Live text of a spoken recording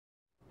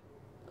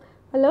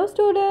Hello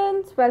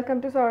students,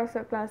 welcome to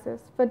Ssc classes.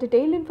 For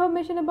detailed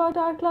information about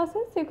our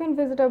classes, you can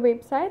visit our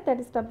website,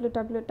 that is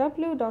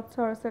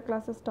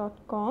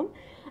www.sscclasses.com,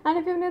 and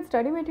if you need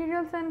study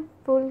materials and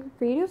full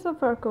videos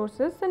of our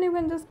courses, then you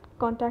can just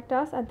contact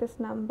us at this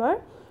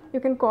number. You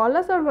can call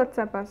us or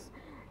WhatsApp us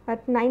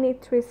at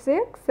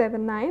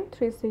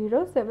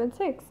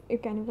 9836793076. You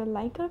can even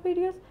like our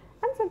videos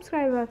and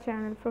subscribe our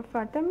channel for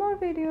further more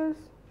videos.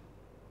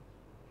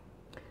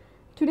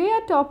 Today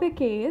our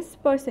topic is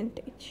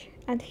percentage,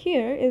 and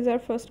here is our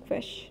first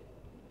question.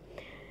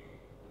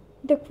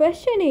 The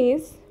question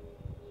is,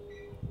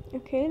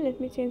 okay,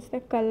 let me change the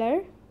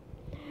color.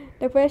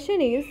 The question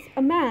is,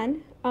 a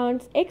man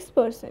earns X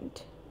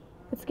percent.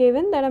 It's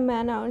given that a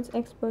man earns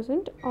X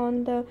percent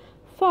on the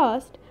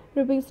first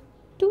rupees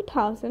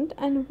 2000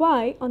 and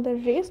Y on the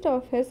rest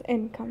of his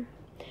income.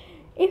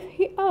 If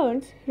he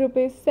earns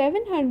rupees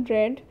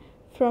 700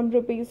 from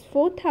rupees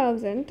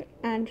 4000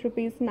 and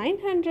rupees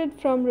 900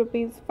 from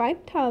rupees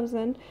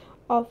 5000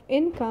 of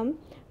income,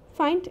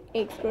 find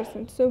X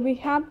percent. So we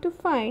have to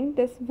find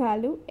this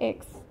value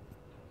X.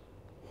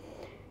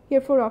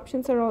 Here 4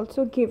 options are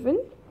also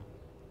given.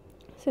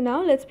 So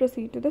now let's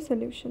proceed to the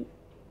solution.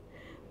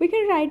 We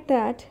can write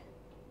that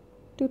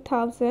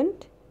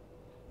 2000,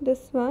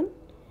 this one,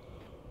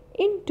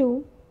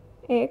 into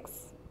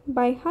X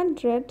by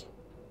 100,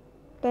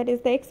 that is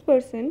the X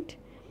percent,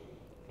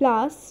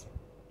 plus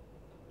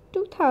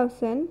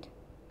 2000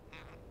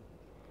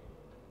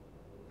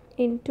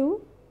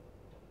 into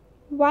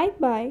Y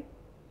by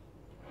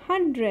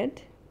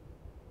 100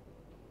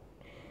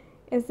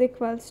 is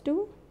equals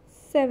to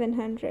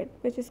 700,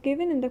 which is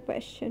given in the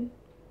question.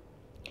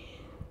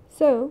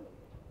 So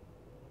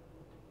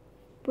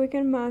we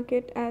can mark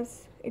it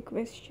as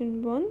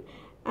equation 1,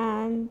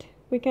 and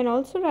we can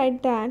also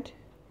write that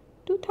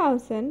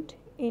 2000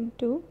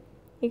 into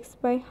X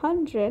by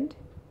 100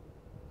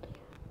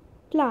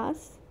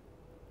 plus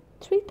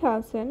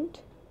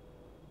 3000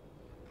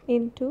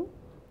 into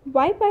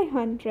Y by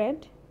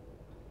 100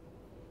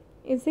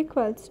 is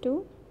equals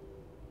to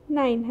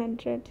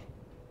 900.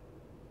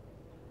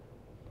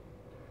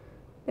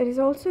 That is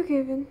also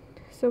given,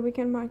 so we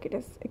can mark it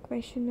as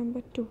equation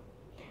number 2.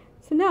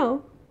 So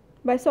now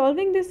by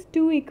solving these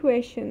two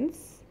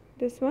equations,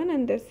 this one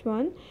and this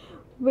one,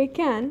 we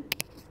can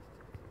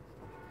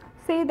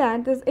say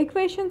that these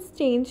equations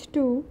change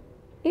to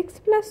X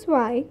plus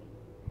Y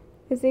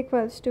is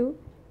equals to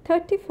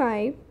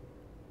 35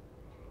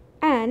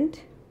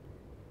 and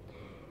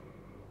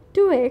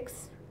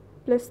 2x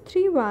plus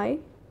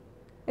 3y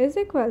is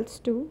equals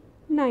to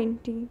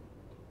 90.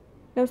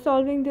 Now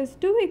solving these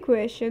two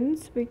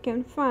equations, we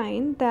can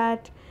find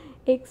that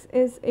x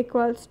is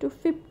equals to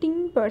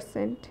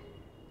 15%,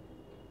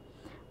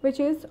 which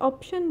is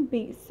option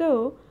B.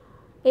 So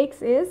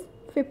x is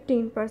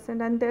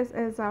 15%, and this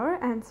is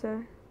our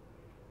answer.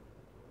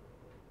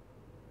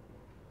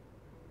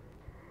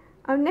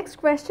 Our next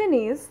question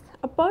is,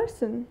 a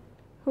person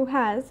who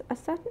has a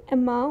certain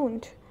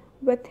amount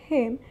with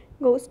him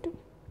goes to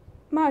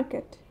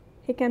market.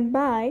 He can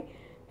buy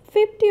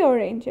 50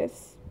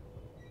 oranges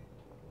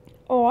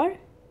or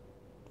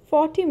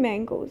 40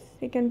 mangoes.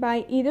 He can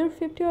buy either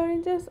 50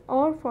 oranges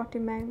or 40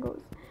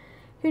 mangoes.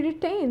 He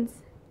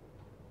retains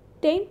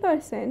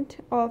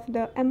 10% of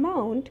the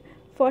amount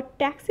for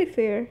taxi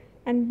fare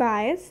and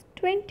buys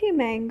 20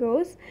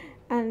 mangoes,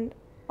 and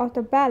of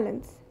the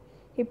balance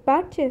he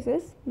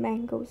purchases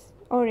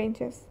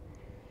oranges.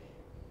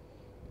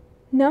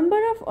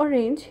 Number of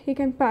orange he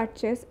can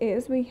purchase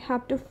is, we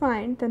have to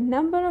find the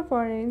number of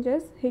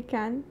oranges he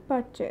can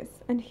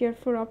purchase, and here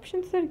 4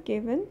 options are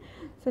given.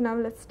 So now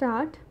let's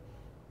start.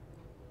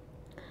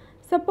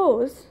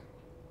 Suppose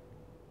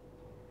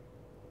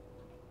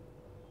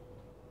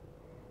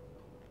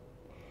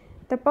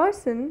the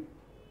person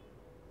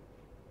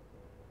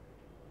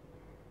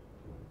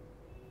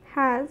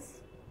has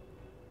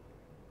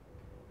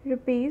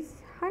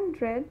rupees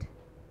 100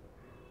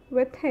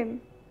 with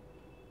him.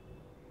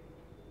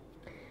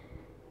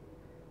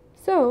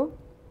 So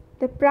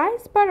the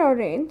price per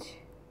orange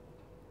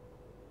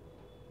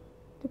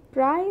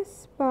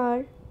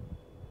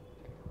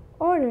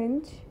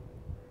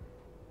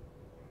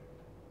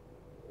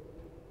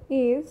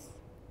is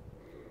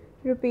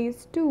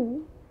rupees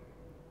 2,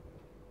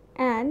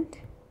 and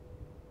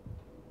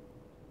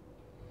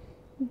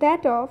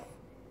that of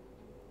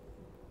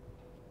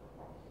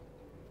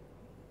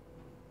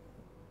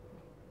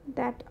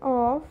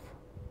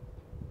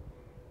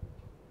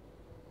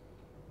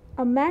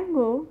a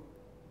mango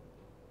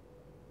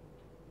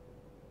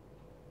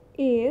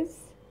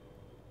is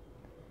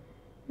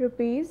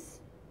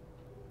rupees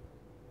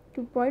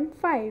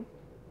 2.5.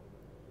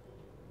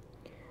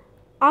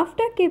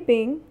 After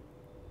keeping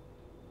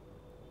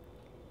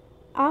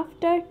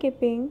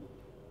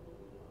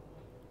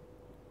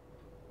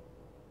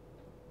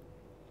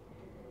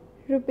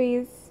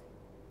rupees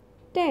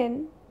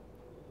 10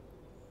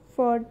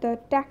 for the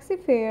taxi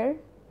fare,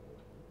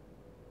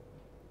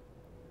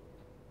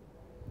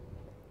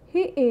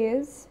 he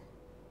is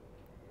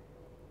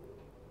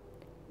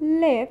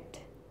left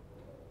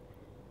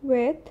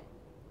with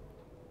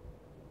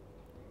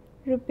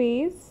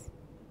rupees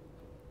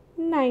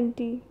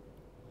 90.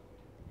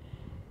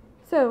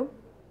 So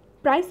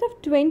price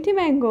of 20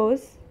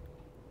 mangoes,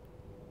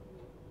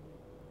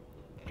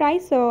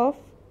 price of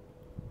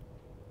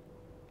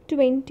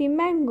 20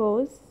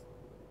 mangoes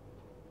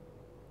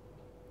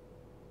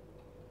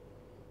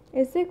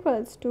is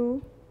equals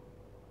to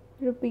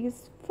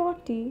rupees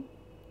 40.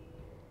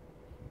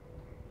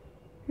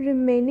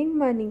 Remaining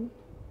money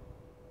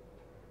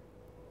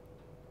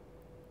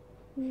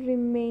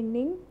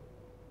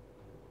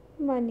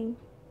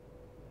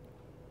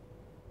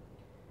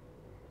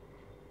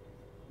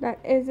that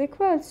is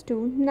equals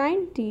to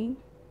 90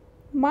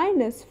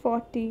 minus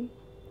 40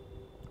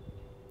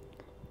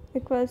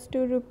 equals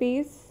to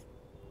rupees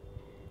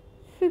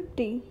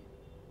 50.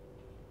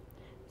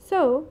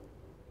 So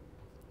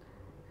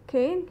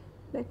okay,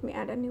 let me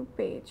add a new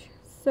page.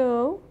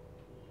 So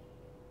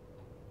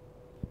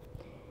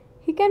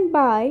he can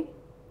buy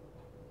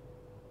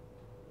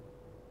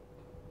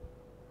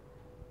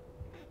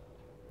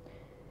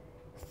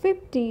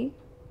 50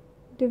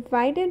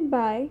 divided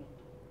by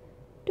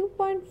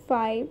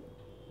 2.5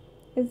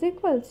 is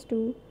equals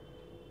to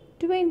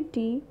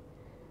 20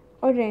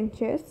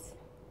 oranges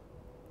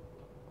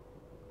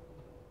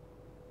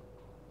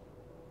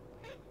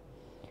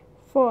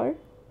for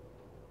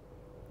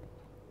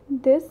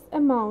this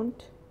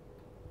amount.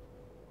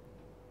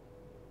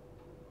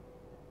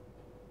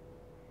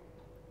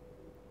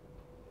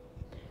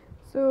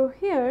 So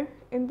here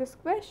in this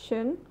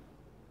question,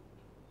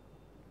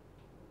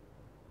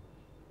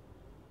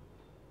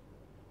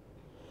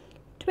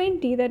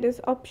 that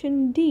is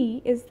option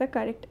D is the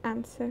correct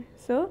answer.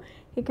 So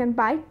he can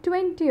buy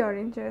 20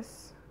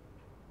 oranges.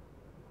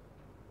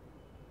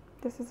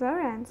 This is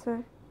our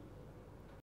answer.